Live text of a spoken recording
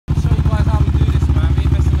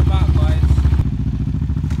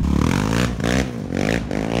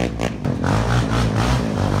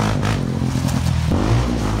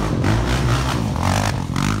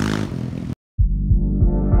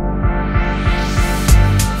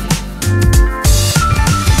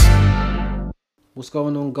What's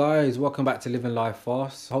going on, guys? Welcome back to Living Life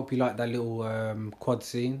Fast. Hope you like that little quad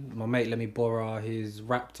scene. My mate let me borrow his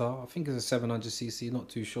Raptor. I think it's a 700cc, not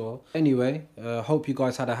too sure. Anyway, hope you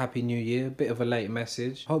guys had a happy new year. Bit of a late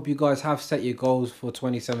message. Hope you guys have set your goals for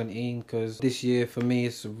 2017, because this year for me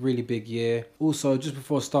it's a really big year. Also, just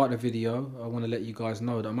before I start the video, I want to let you guys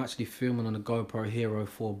know that I'm actually filming on a GoPro Hero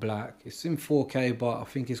 4 Black. It's in 4K, but I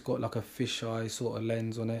think it's got like a fisheye sort of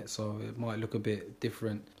lens on it, so it might look a bit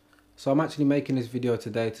different. So I'm actually making this video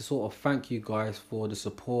today to sort of thank you guys for the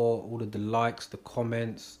support, all of the likes, the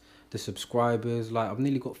comments, the subscribers. Like, I've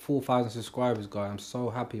nearly got 4,000 subscribers, guys. I'm so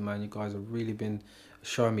happy, man. You guys have really been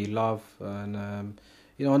showing me love. And,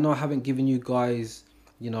 you know, I know I haven't given you guys,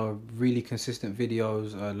 you know, really consistent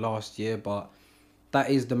videos last year, but that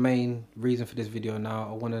is the main reason for this video now.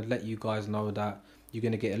 I want to let you guys know that you're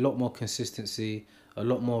going to get a lot more consistency, a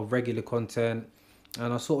lot more regular content.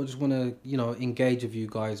 And I sort of just want to, you know, engage with you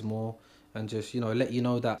guys more and just, you know, let you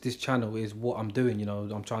know that this channel is what I'm doing. You know,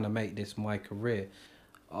 I'm trying to make this my career.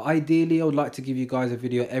 Ideally, I would like to give you guys a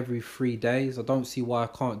video every 3 days. I don't see why I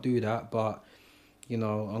can't do that, but, you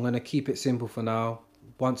know, I'm going to keep it simple for now.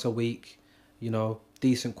 Once a week, you know,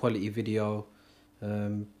 decent quality video.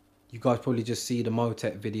 You guys probably just see the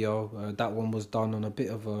Motec video. That one was done on a bit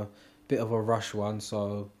of a rush one,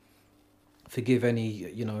 so forgive any,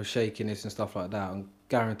 you know, shakiness and stuff like that, and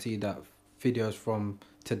guarantee that videos from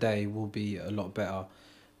today will be a lot better.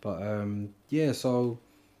 But yeah, so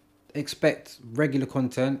expect regular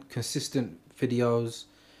content, consistent videos.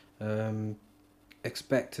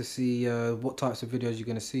 Expect to see what types of videos you're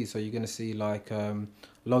going to see. So you're going to see like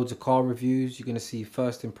loads of car reviews, you're going to see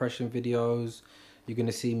first impression videos, you're going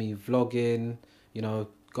to see me vlogging, you know,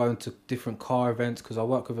 going to different car events, because I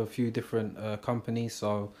work with a few different companies,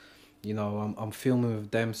 so you know, I'm filming with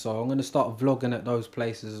them, so I'm going to start vlogging at those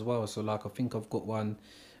places as well. So like, I think I've got one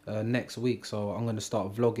next week, so I'm going to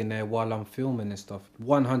start vlogging there while I'm filming and stuff.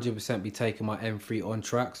 100% be taking my M3 on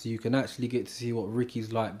track, so you can actually get to see what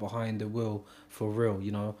Ricky's like behind the wheel for real.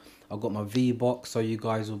 You know, I've got my V-Box, so you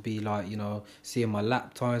guys will be like, you know, seeing my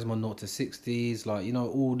lap times, my 0 to 60s, like, you know,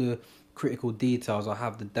 all the critical details. I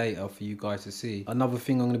have the data for you guys to see. Another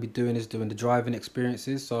thing I'm going to be doing is doing the driving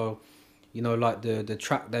experiences. So, you know, like the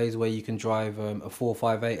track days where you can drive a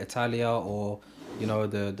 458 Italia, or, you know,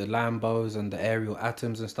 the Lambos and the aerial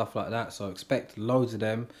Atoms and stuff like that. So expect loads of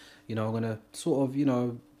them. You know, I'm going to sort of, you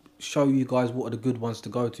know, show you guys what are the good ones to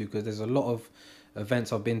go to, because there's a lot of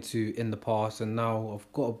events I've been to in the past, and now I've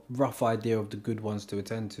got a rough idea of the good ones to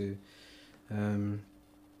attend to.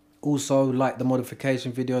 Also, like the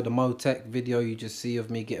modification video, the Motec video you just see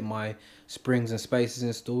of me getting my springs and spacers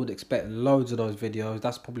installed, expect loads of those videos.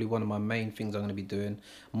 That's probably one of my main things I'm going to be doing,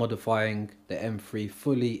 modifying the M3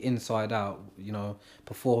 fully inside out, you know,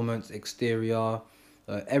 performance, exterior,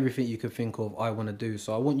 everything you can think of I want to do.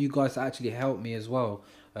 So I want you guys to actually help me as well,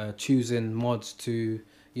 choosing mods to,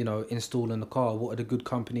 you know, install in the car. What are the good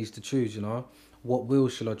companies to choose, you know? What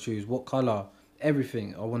wheels shall I choose? What color?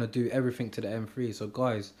 Everything. I want to do everything to the M3. So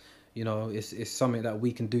guys, you know, it's something that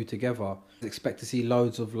we can do together. Expect to see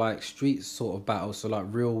loads of like street sort of battles, so like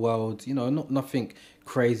real world, you know, nothing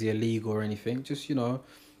crazy illegal or anything, just, you know,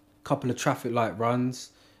 a couple of traffic light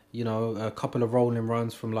runs, you know, a couple of rolling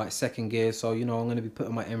runs from like second gear. So, you know, I'm going to be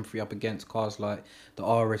putting my M3 up against cars like the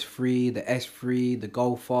RS3, the S3, the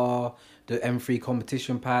Golf R, the M3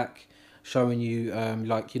 competition pack, showing you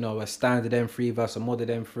like, you know, a standard M3 versus a modded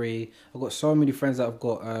M3. I've got so many friends that have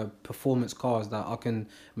got performance cars that I can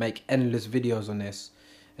make endless videos on this.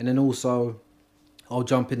 And then also I'll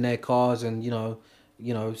jump in their cars and, you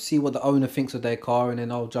know, see what the owner thinks of their car, and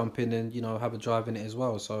then I'll jump in and, you know, have a drive in it as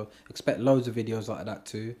well. So expect loads of videos like that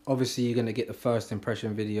too. Obviously, you're going to get the first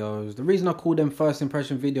impression videos. The reason I call them first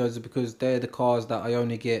impression videos is because they're the cars that I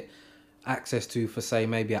only get access to for, say,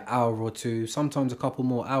 maybe an hour or two, sometimes a couple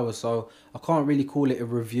more hours. So I can't really call it a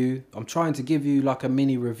review. I'm trying to give you like a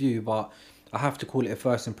mini review, but I have to call it a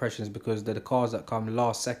first impressions because they're the cars that come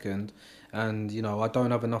last second, and, you know, I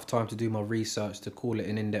don't have enough time to do my research to call it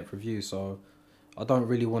an in-depth review. So I don't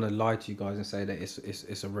really want to lie to you guys and say that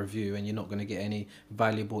it's a review and you're not going to get any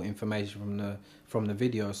valuable information from the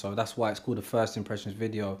video. So that's why it's called a first impressions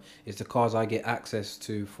video. It's the cars I get access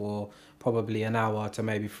to for probably an hour to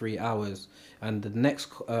maybe 3 hours. And the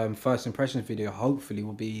next first impressions video hopefully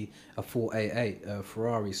will be a 488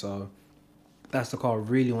 Ferrari. So that's the car I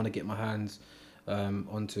really want to get my hands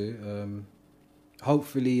onto.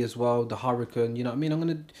 Hopefully as well the Hurricane, you know what I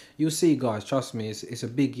mean. You'll see, guys, trust me, it's a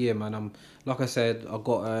big year, man. Like I said, I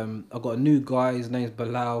got a new guy. His name's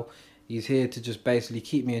Bilal. He's here to just basically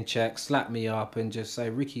keep me in check, slap me up, and just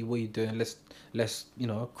say, Ricky, what are you doing? Let's you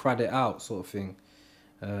know, crud it out, sort of thing.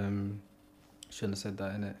 Shouldn't have said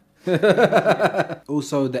that, innit?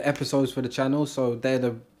 Also, the episodes for the channel, so they're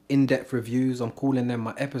the in-depth reviews. I'm calling them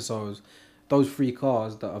my episodes. Those 3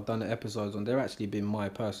 cars that I've done the episodes on, they're actually been my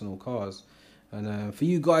personal cars. And for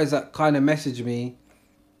you guys that kind of message me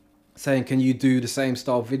saying, can you do the same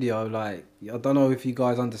style video? Like, I don't know if you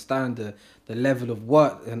guys understand the level of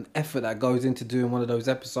work and effort that goes into doing one of those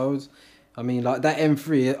episodes. I mean, like that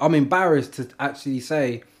M3, I'm embarrassed to actually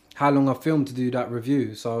say how long I filmed to do that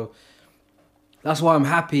review. So that's why I'm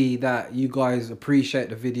happy that you guys appreciate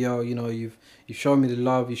the video. You know, you've shown me the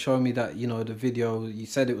love. You shown me that, you know, the video, you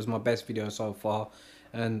said it was my best video so far.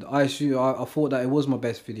 And I thought that it was my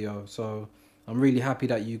best video. So I'm really happy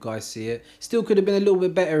that you guys see it. Still could have been a little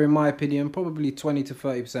bit better in my opinion. Probably 20 to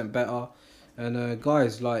 30% better. And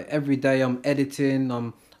guys, like every day I'm editing,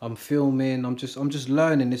 I'm filming, I'm just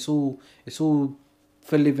learning. It's all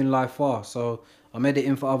for Living Life Fast. So I'm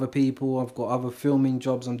editing for other people. I've got other filming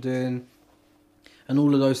jobs I'm doing. And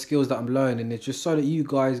all of those skills that I'm learning, it's just so that you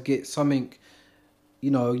guys get something, you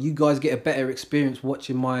know, you guys get a better experience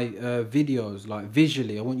watching my videos, like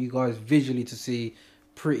visually. I want you guys visually to see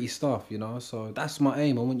pretty stuff, you know. So that's my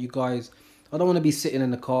aim. I want you guys, I don't want to be sitting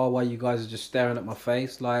in the car while you guys are just staring at my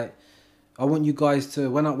face. Like, I want you guys to,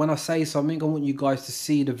 when I say something, I want you guys to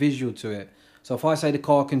see the visual to it. So if I say the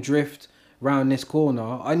car can drift round this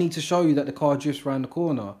corner, I need to show you that the car drifts round the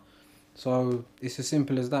corner. So it's as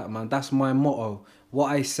simple as that, man. That's my motto.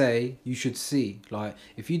 What I say, you should see. Like,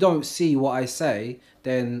 if you don't see what I say,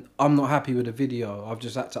 then I'm not happy with the video. I've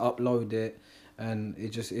just had to upload it, and it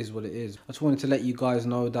just is what it is. I just wanted to let you guys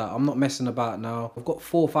know that I'm not messing about now. I've got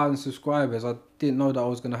 4,000 subscribers. I didn't know that I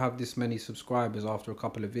was going to have this many subscribers after a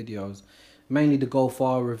couple of videos. Mainly the Golf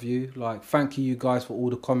R review. Like, thank you guys for all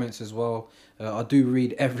the comments as well. I do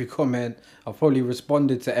read every comment. I've probably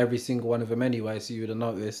responded to every single one of them anyway, so you would have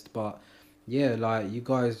noticed. But yeah, like, you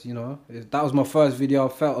guys, you know, that was my first video. I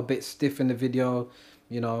felt a bit stiff in the video.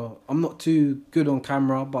 You know, I'm not too good on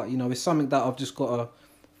camera, but, you know, it's something that I've just got to,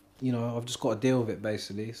 you know, I've just got to deal with it,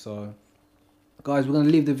 basically. So, guys, we're going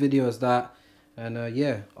to leave the video as that. And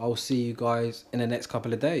yeah, I'll see you guys in the next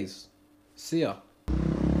couple of days. See ya.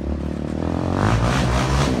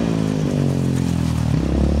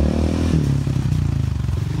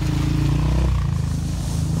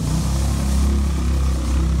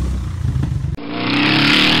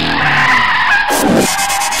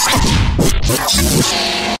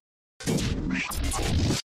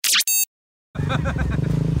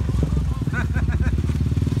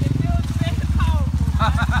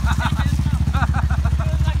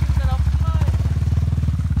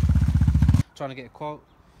 Trying to get a quote.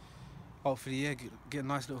 Hopefully, yeah, get a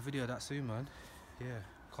nice little video of that soon, man. Yeah,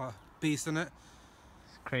 quite beast, isn't it?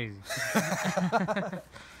 It's crazy.